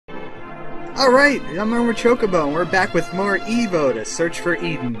Alright, I'm over Chocobo, and we're back with more Evo to search for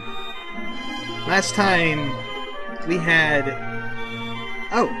Eden. Last time, we had...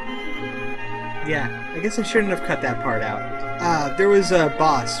 Oh! Yeah, I guess I shouldn't have cut that part out. There was a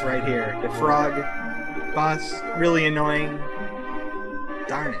boss right here. The frog boss. Really annoying.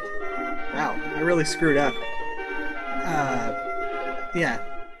 Darn it. Wow, I really screwed up. Yeah,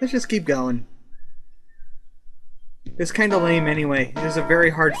 let's just keep going. It's kind of lame anyway. It was a very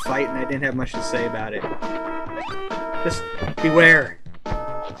hard fight and I didn't have much to say about it. Just beware.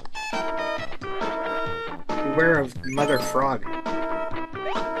 Beware of Mother Frog.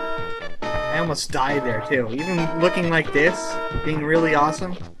 I almost died there too. Even looking like this, being really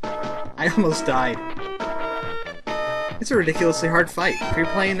awesome, I almost died. It's a ridiculously hard fight. If you're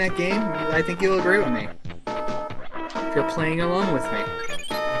playing that game, I think you'll agree with me. If you're playing along with me.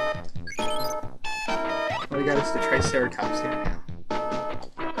 Well, we got us the Triceratops here now.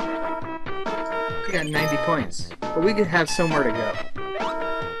 We got 90 points, but we could have somewhere to go.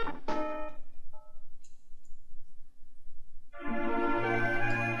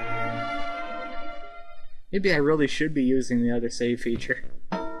 Maybe I really should be using the other save feature.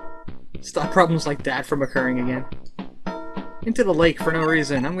 Stop problems like that from occurring again. Into the lake for no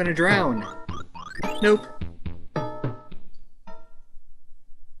reason. I'm gonna drown. Nope.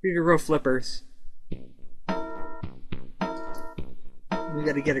 We could row flippers. We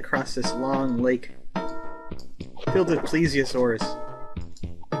gotta get across this long lake filled with plesiosaurs.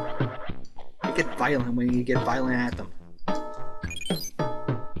 They get violent when you get violent at them.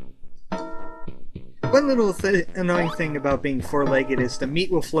 One little annoying thing about being four-legged is the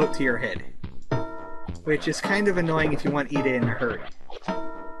meat will float to your head, which is kind of annoying if you want to eat it in a hurry.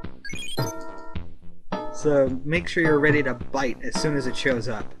 So make sure you're ready to bite as soon as it shows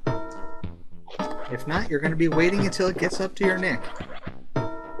up. If not, you're going to be waiting until it gets up to your neck.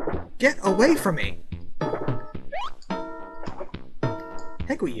 Get away from me!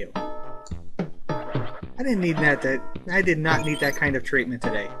 Heck with you. I didn't need that. I did not need that kind of treatment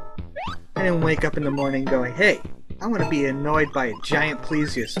today. I didn't wake up in the morning going, hey, I want to be annoyed by a giant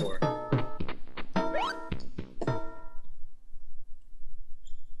plesiosaur.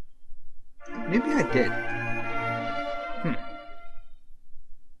 Maybe I did.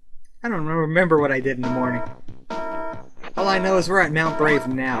 I don't remember what I did in the morning. All I know is we're at Mount Brave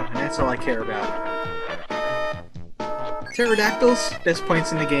now, and that's all I care about. Pterodactyls? Best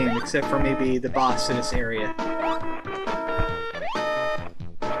points in the game, except for maybe the boss in this area.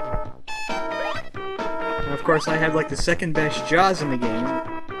 And of course, I have like the second best jaws in the game,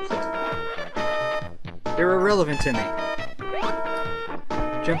 so they're irrelevant to me.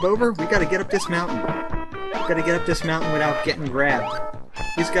 Jump over? We gotta get up this mountain. We gotta get up this mountain without getting grabbed.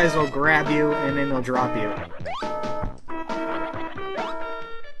 These guys will grab you, and then they'll drop you.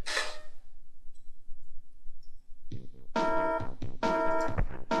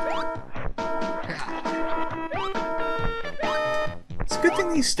 It's a good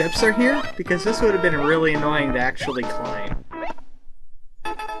thing these steps are here, because this would have been really annoying to actually climb.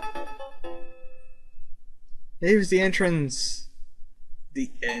 Here's the entrance. The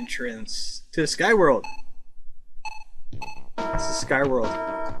entrance to the Sky World. This is Sky World.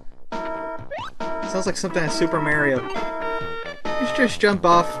 Sounds like something at Super Mario. You should just jump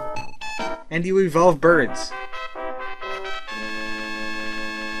off and you evolve birds.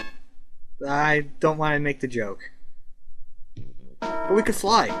 I don't want to make the joke. But we could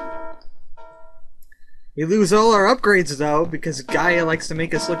fly. We lose all our upgrades though because Gaia likes to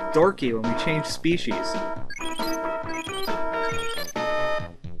make us look dorky when we change species.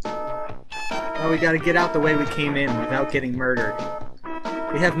 Now we gotta get out the way we came in without getting murdered.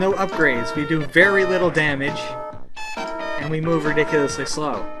 We have no upgrades, we do very little damage, and we move ridiculously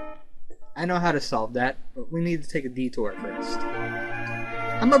slow. I know how to solve that, but we need to take a detour first.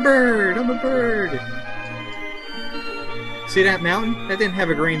 I'm a bird! I'm a bird! See that mountain? That didn't have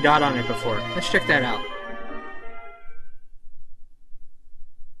a green dot on it before. Let's check that out.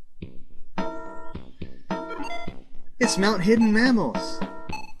 It's Mount Hidden Mammals!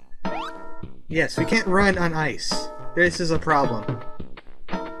 Yes, we can't run on ice. This is a problem.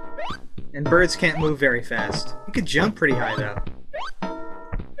 And birds can't move very fast. You could jump pretty high, though.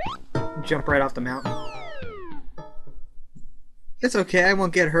 Jump right off the mountain. It's okay, I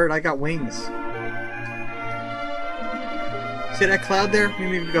won't get hurt. I got wings. See that cloud there? We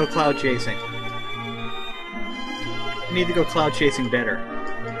need to go cloud chasing. We need to go cloud chasing better.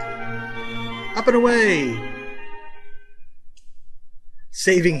 Up and away!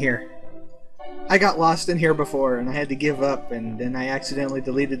 Saving here. I got lost in here before and I had to give up, and then I accidentally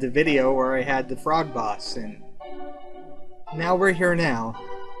deleted the video where I had the frog boss, and now we're here now.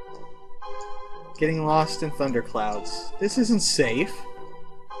 Getting lost in thunderclouds. This isn't safe.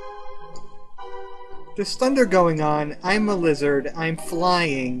 There's thunder going on. I'm a lizard. I'm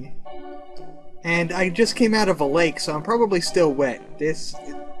flying. And I just came out of a lake, so I'm probably still wet. This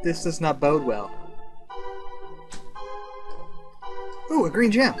does not bode well. Ooh, a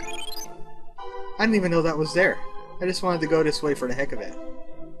green gem. I didn't even know that was there. I just wanted to go this way for the heck of it.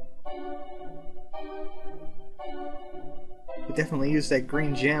 Could definitely use that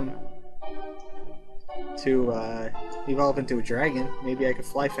green gem to evolve into a dragon. Maybe I could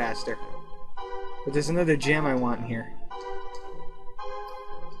fly faster. But there's another gem I want in here.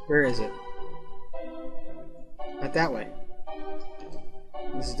 Where is it? Not that way.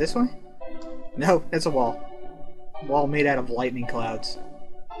 Is it this way? No, that's a wall. Wall made out of lightning clouds.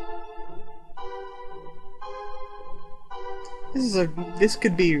 This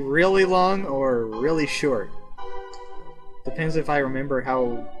could be really long or really short. Depends if I remember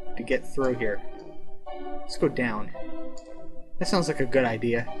how to get through here. Let's go down. That sounds like a good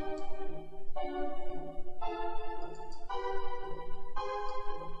idea.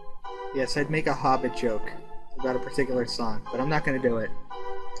 Yes, I'd make a Hobbit joke about a particular song, but I'm not gonna do it.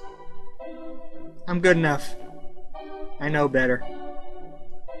 I'm good enough. I know better.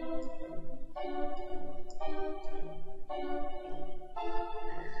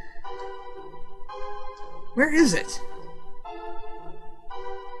 Where is it?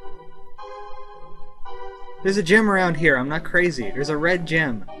 There's a gem around here. I'm not crazy. There's a red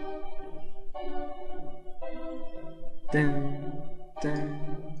gem. Dun,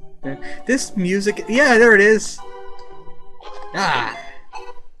 dun, dun. This music... Yeah, there it is. Ah.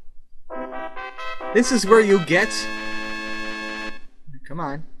 This is where you get... Come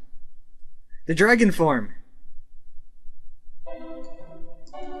on. The dragon form.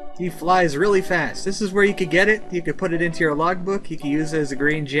 He flies really fast. This is where you could get it. You could put it into your logbook. You could use it as a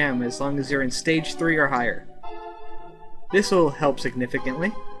green gem as long as you're in stage 3 or higher. This will help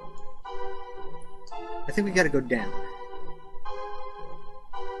significantly. I think we gotta go down.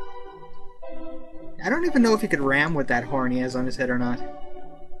 I don't even know if you could ram with that horn he has on his head or not.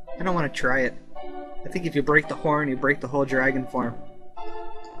 I don't want to try it. I think if you break the horn, you break the whole dragon form.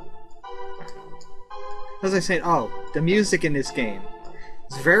 As I said, oh, the music in this game.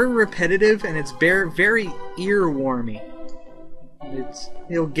 It's very repetitive and it's very earwormy.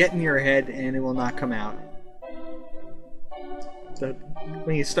 It'll get in your head and it will not come out.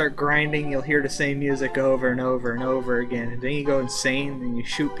 When you start grinding, you'll hear the same music over and over and over again, and then you go insane and you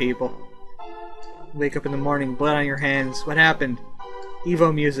shoot people. Wake up in the morning, blood on your hands. What happened?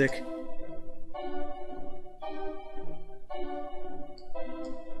 Evo music.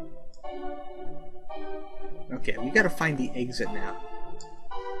 Okay, we gotta find the exit now.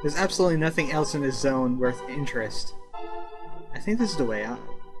 There's absolutely nothing else in this zone worth interest. I think this is the way out.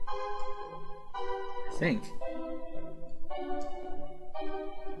 I think.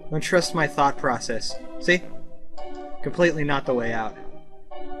 Don't trust my thought process. See? Completely not the way out.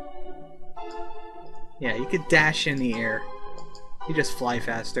 Yeah, you could dash in the air. You just fly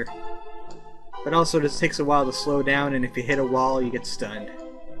faster. But also, this takes a while to slow down, and if you hit a wall, you get stunned.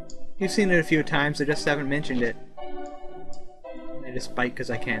 You've seen it a few times, I just haven't mentioned it. I just bite because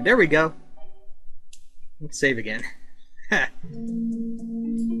I can. There we go! Let's save again.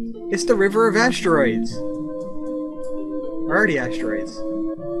 It's the river of asteroids! Already asteroids.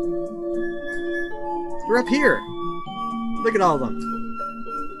 They're up here! Look at all of them.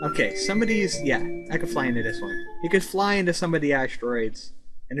 Okay, somebody's... Yeah, I could fly into this one. You could fly into some of the asteroids,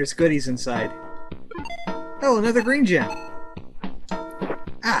 and there's goodies inside. Oh, another green gem!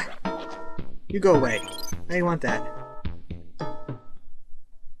 Ah! You go away. I didn't want that. For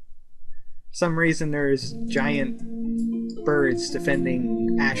some reason there's giant birds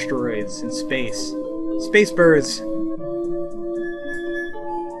defending asteroids in space. Space birds!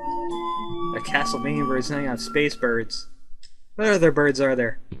 A Castlevania version hanging out space birds. What other birds are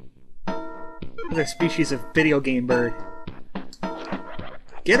there? Other species of video game bird.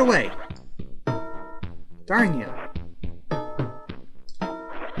 Get away! Darn you.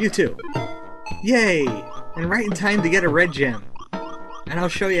 You too. Yay! And right in time to get a red gem. And I'll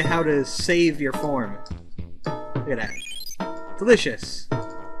show you how to save your form. Look at that. Delicious.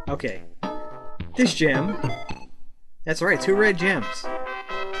 Okay. This gem... That's right, 2 red gems.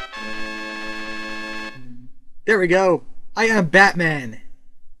 There we go! I am Batman!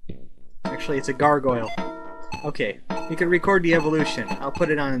 Actually, it's a gargoyle. Okay, you can record the evolution. I'll put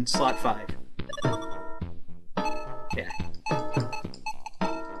it on slot 5. Yeah.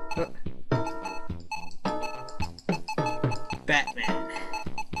 Oh. Batman.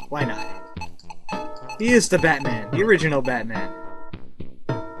 Why not? He is the Batman, the original Batman.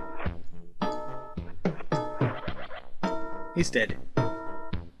 He's dead.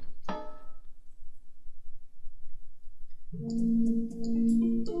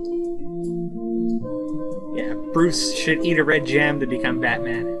 Yeah, Bruce should eat a red jam to become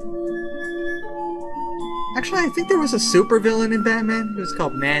Batman. Actually, I think there was a supervillain in Batman. It was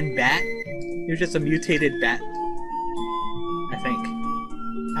called Man-Bat. He was just a mutated bat. I think.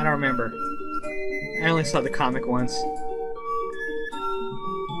 I don't remember. I only saw the comic once.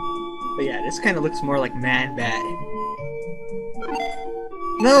 But yeah, this kind of looks more like Man-Bat.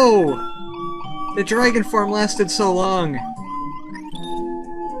 No! The dragon form lasted so long!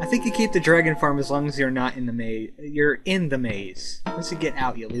 I think you keep the dragon form as long as you're not in the maze. You're in the maze. Once you get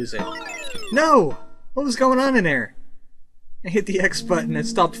out, you lose it. No! What was going on in there? I hit the X button and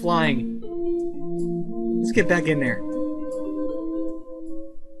stopped flying. Let's get back in there.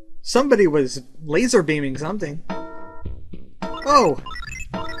 Somebody was laser beaming something. Oh!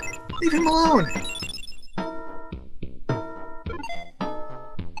 Leave him alone!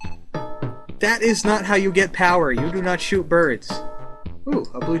 That is not how you get power. You do not shoot birds. Ooh,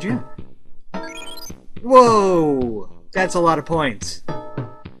 a blue gem. Whoa! That's a lot of points.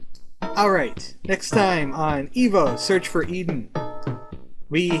 Alright, next time on Evo Search for Eden.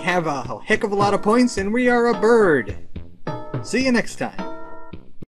 We have a heck of a lot of points and we are a bird. See you next time.